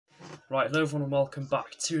Right, hello everyone and welcome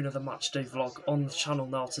back to another matchday vlog on the channel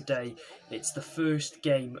now today. It's the first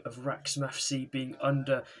game of Wrexham FC being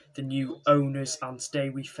under the new owners, and today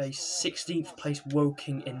we face 16th place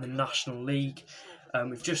Woking in the National League.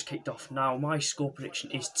 We've just kicked off now. My score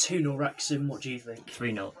prediction is 2-0 Wrexham. What do you think?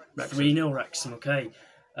 3-0 Wrexham. 3-0 Wrexham, okay.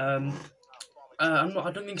 I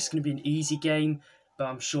don't think it's going to be an easy game, but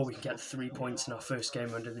I'm sure we can get the 3 points in our first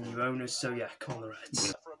game under the new owners. So yeah, come on the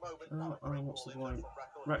Reds. What's the point?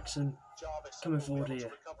 Wrexham coming forward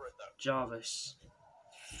here. Jarvis.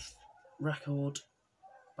 Record.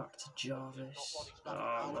 Back to Jarvis.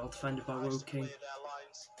 Well defended by Woking.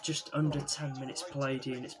 Just under 10 minutes played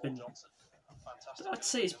here, and it's been, I'd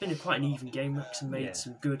say it's been quite an even game. Wrexham made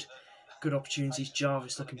some good opportunities.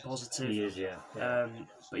 Jarvis looking positive. He is, yeah.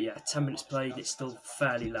 But yeah, 10 minutes played, it's still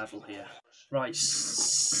fairly level here. Right,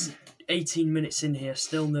 18 minutes in here,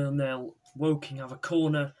 still 0-0. Woking have a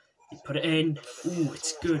corner. He put it in. Ooh,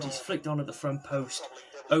 it's good. He's flicked on at the front post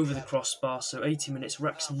over the crossbar. So 80 minutes,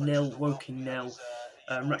 Wrexham 0, Woking 0.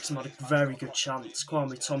 Wrexham had a very good chance.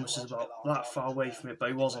 Kwame Thomas was about that far away from it, but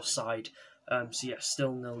he was offside. So yeah,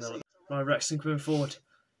 still 0-0. Right, Wrexham coming forward.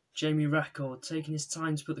 Jamie Record taking his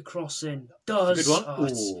time to put the cross in. Does. Good one. Oh,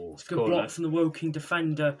 it's a good block from the Woking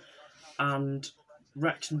defender. And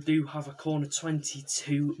Wrexham do have a corner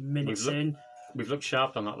 22 minutes in. We've looked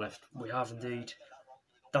sharp on that left. We have indeed.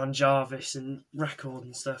 Dan Jarvis and Record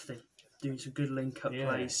and stuff, they're doing some good link-up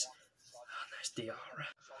plays. And there's Diarra.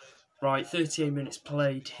 Right, 38 minutes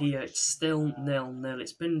played here. It's still 0-0.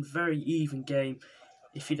 It's been a very even game.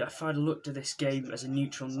 If I'd looked at this game as a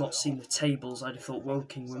neutral and not seen the tables, I'd have thought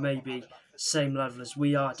Woking were maybe same level as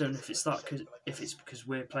we are. I don't know if it's that, because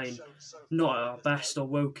we're playing not at our best, or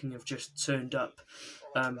Woking have just turned up.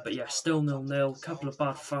 But yeah, still 0-0. Couple of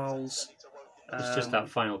bad fouls. It's just that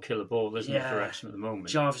final killer ball, isn't it, for Wrexham at the moment?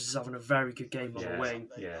 Jarvis is having a very good game on the wing.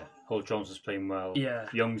 Yeah, Hall Johnson's playing well. Yeah.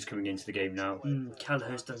 Young's coming into the game now.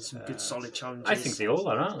 Kelleher's done some good solid challenges. I think they all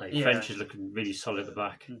are, aren't they? Yeah. French is looking really solid at the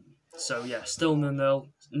back. So yeah, still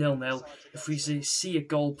 0-0. If we see a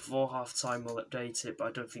goal before half-time, we'll update it, but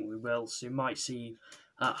I don't think we will. So you might see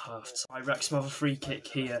at half-time. Wrexham have a free kick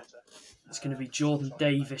here. It's going to be Jordan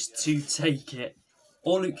Davis to take it.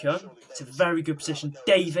 Or Luke Young. It's a very good position.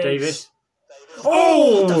 Davis.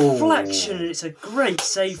 Oh, deflection, and it's a great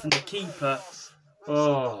save from the keeper.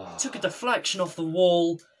 Oh, Took a deflection off the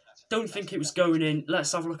wall. Don't think it was going in.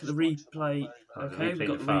 Let's have a look at the replay. Okay, we've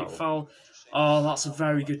got the foul. Oh, that's a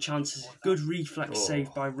very good chance. Good reflex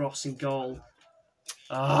save by Ross in goal.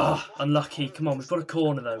 Unlucky. Come on, we've got a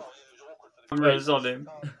corner though. Rez on him.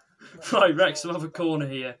 Right, Wrexham have a corner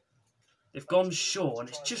here. They've gone short, and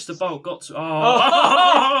it's just about got to...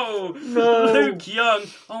 Oh, no. Luke Young.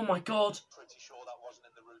 Oh, my God.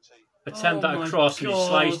 Attempt that across, and he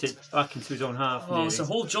sliced it back into his own half. So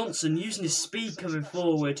Hall Johnson using his speed coming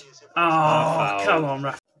forward. Oh, come on,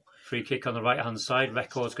 ref. Free kick on the right-hand side.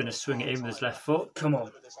 Record's going to swing it in with his left foot. Come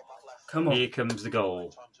on. Here comes the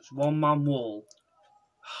goal. One-man wall.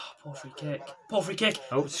 Poor free kick.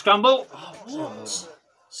 Oh, scramble. Oh, what?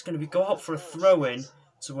 It's going to go out for a throw-in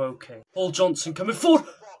to Woking. Hall Johnson coming forward.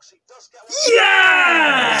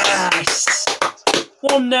 Yes!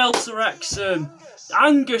 1-0 to Wrexham.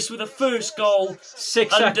 Angus with a first goal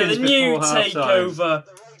 6 under seconds the new before takeover.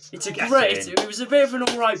 It's a great. It was a bit of an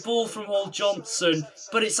alright ball from Hall Johnson,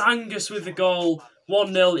 but it's Angus with the goal.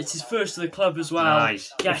 1-0. It's his first of the club as well.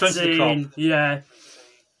 Nice. Get in. Yeah.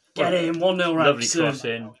 Get in. 1-0 Wrexham. Lovely cross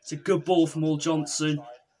in. It's a good ball from Hall Johnson.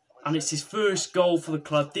 And it's his first goal for the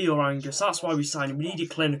club, Dior Angus. That's why we signed him. We need a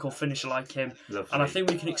clinical finisher like him. Lovely. And I think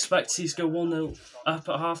we can expect to see us go 1-0 up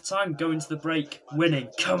at half-time, go into the break, winning.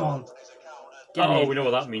 Come on. Get in. We know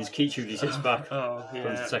what that means. Keach usually sits back. Oh, yeah.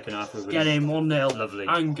 Comes the second half. Get in, 1-0. Lovely.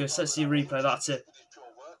 Angus, let's see a replay. That's it.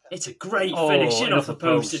 It's a great finish in off the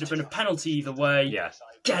post. It'd have been a penalty either way. Yeah.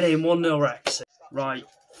 Get in, 1-0 Wrexham. Right,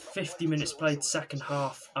 50 minutes played second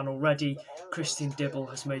half, and already Christian Dibble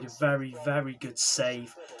has made a very, very good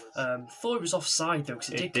save. Thought it was offside though, because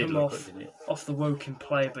it did come off the Woking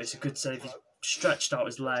player, but it's a good save. He stretched out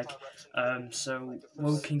his leg. So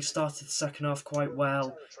Woking started the second half quite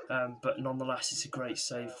well, but nonetheless it's a great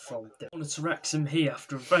save from Dibble. To Wrexham here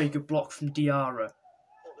after a very good block from Diarra.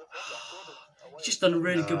 He's just done a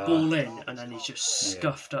really good ball in, and then he's just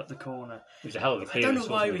scuffed up the corner. It was a hell of a clearance. I don't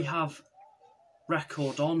know why we have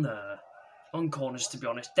Record on corners, to be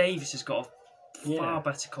honest. Davis has got a far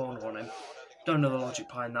better corner on him. Don't know the logic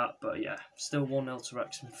behind that, but yeah, still 1-0 to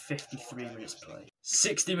Wrexham, 53 minutes played.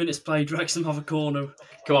 60 minutes played, Wrexham have a corner.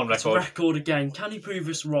 Come on, Record. It's Record again. Can he prove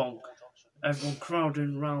us wrong? Everyone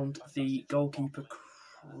crowding around the goalkeeper,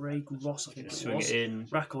 Craig Ross, I think it was. Swing it in.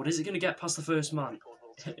 Record, is it going to get past the first man?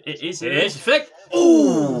 It is. It is. Flick.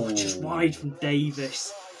 Oh, just wide from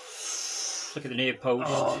Davis. Look at the near post.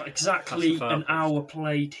 Oh, exactly an hour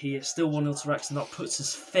played here. Still 1-0 to Wrexham. That puts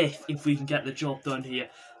us 5th if we can get the job done here.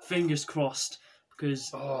 Fingers crossed.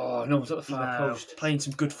 Because no one's at the far post. Playing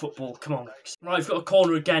some good football. Come on. Right, we've got a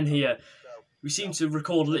corner again here. We seem to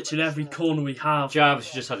record literally every corner we have.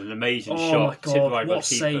 Jarvis just had an amazing shot. Oh my God, wide what a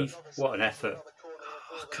save. What an effort.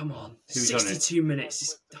 Oh, come on. Who's 62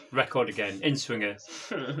 minutes. Record again. In-swinger.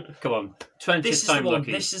 Come on. 20th time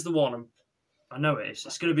lucky. This is the one. I know it is.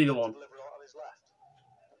 It's going to be the one.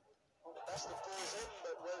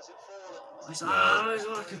 It's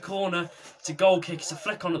like a corner. It's a goal kick. It's a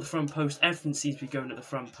flick on at the front post. Everything seems to be going at the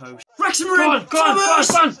front post. Wrexham are in! Go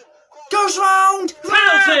on! Goes round!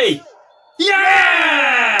 Penalty!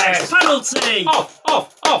 Yes! Penalty!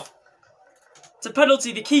 Off! It's a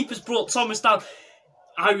penalty. The keeper's brought Thomas down.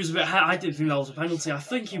 I didn't think that was a penalty. I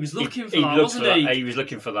think he was looking for that, wasn't he? He was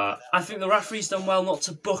looking for that. I think the referee's done well not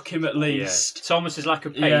to book him at least. Yeah. Thomas's lack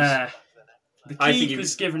of pace. Yeah. The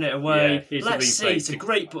keeper's giving it away. Yeah, let's see. It's a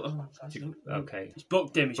great... Okay. He's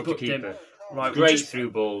booked him. He's booked him. Right, great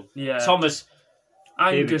through ball. Yeah. Thomas.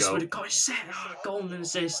 Angus would have got his set. Goal and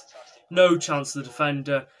assist. No chance to the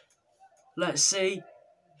defender. Let's see.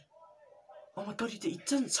 Oh my God, he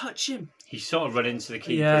doesn't touch him. He sort of run into the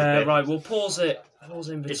keeper. Yeah, right. We'll pause it. Pause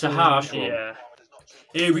in between. It's a harsh one. Yeah.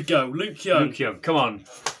 Here we go. Luke Young. Come on.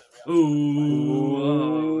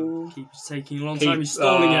 Ooh. Keeper's taking a long time. He's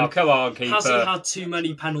stalling him. Come on, keeper. Hasn't had too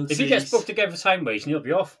many penalties. If he gets booked again for sideways, he'll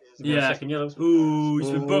be off. Yeah. Second yellow. Ooh,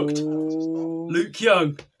 he's been booked. Luke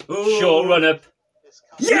Young. Ooh. Short run up.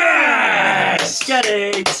 Yes! Get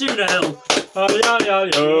in. 2-0.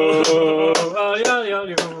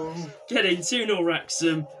 Get in. 2-0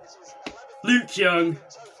 Wrexham. Luke Young.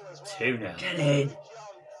 2-0. Get in.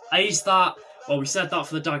 Ace that. Well, we said that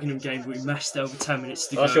for the Dagenham game, but we messed it over 10 minutes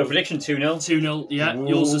to go. That's your prediction, 2-0. 2-0, yeah. Ooh.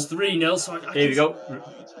 Yours is 3-0. So Here we go.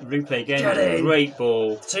 Replay again. Get in. Great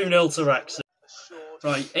ball. 2-0 to Wrexham.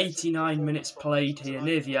 Right, 89 minutes played here.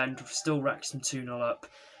 Near the end, we're still Wrexham 2-0 up.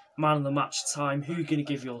 Man of the match time. Who are you going to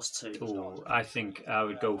give yours to? Oh, I think I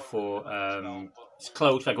would go for... it's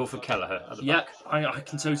close. I go for Kelleher at the back. I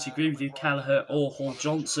can totally agree with you. Kelleher or Hall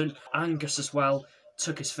Johnson. Angus as well.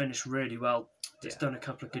 Took his finish really well. He's done a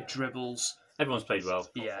couple of good dribbles. Everyone's played well.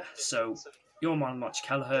 Yeah, so your man of the match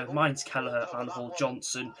Kelleher, mine's Kelleher and Hall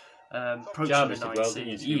Johnson. Approaching Jarvis the 90.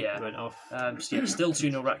 did well, yeah. Went off. So yeah, still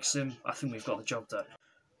 2-0 Wrexham. I think we've got the job done.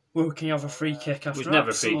 Well, can you have a free kick after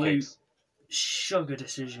never a free kick. Sugar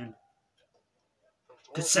decision?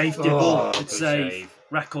 Good save, Dibble. Good save.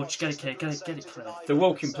 Record, just get it clear. The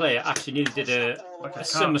Woking player actually nearly did a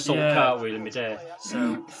somersault cartwheel in midair.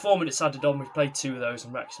 So 4 minutes added on. We've played 2 of those,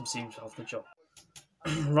 and Wrexham seems to have the job.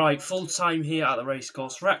 Right, full time here at the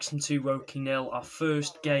racecourse. Wrexham 2, Woking 0. Our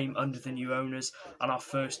first game under the new owners and our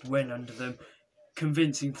first win under them.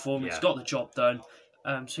 Convincing performance, got the job done.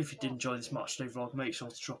 So if you did enjoy this match day vlog, make sure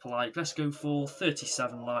to drop a like. Let's go for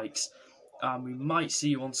 37 likes. We might see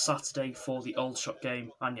you on Saturday for the Old Shot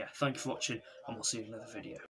game. And yeah, thank you for watching, and we'll see you in another video.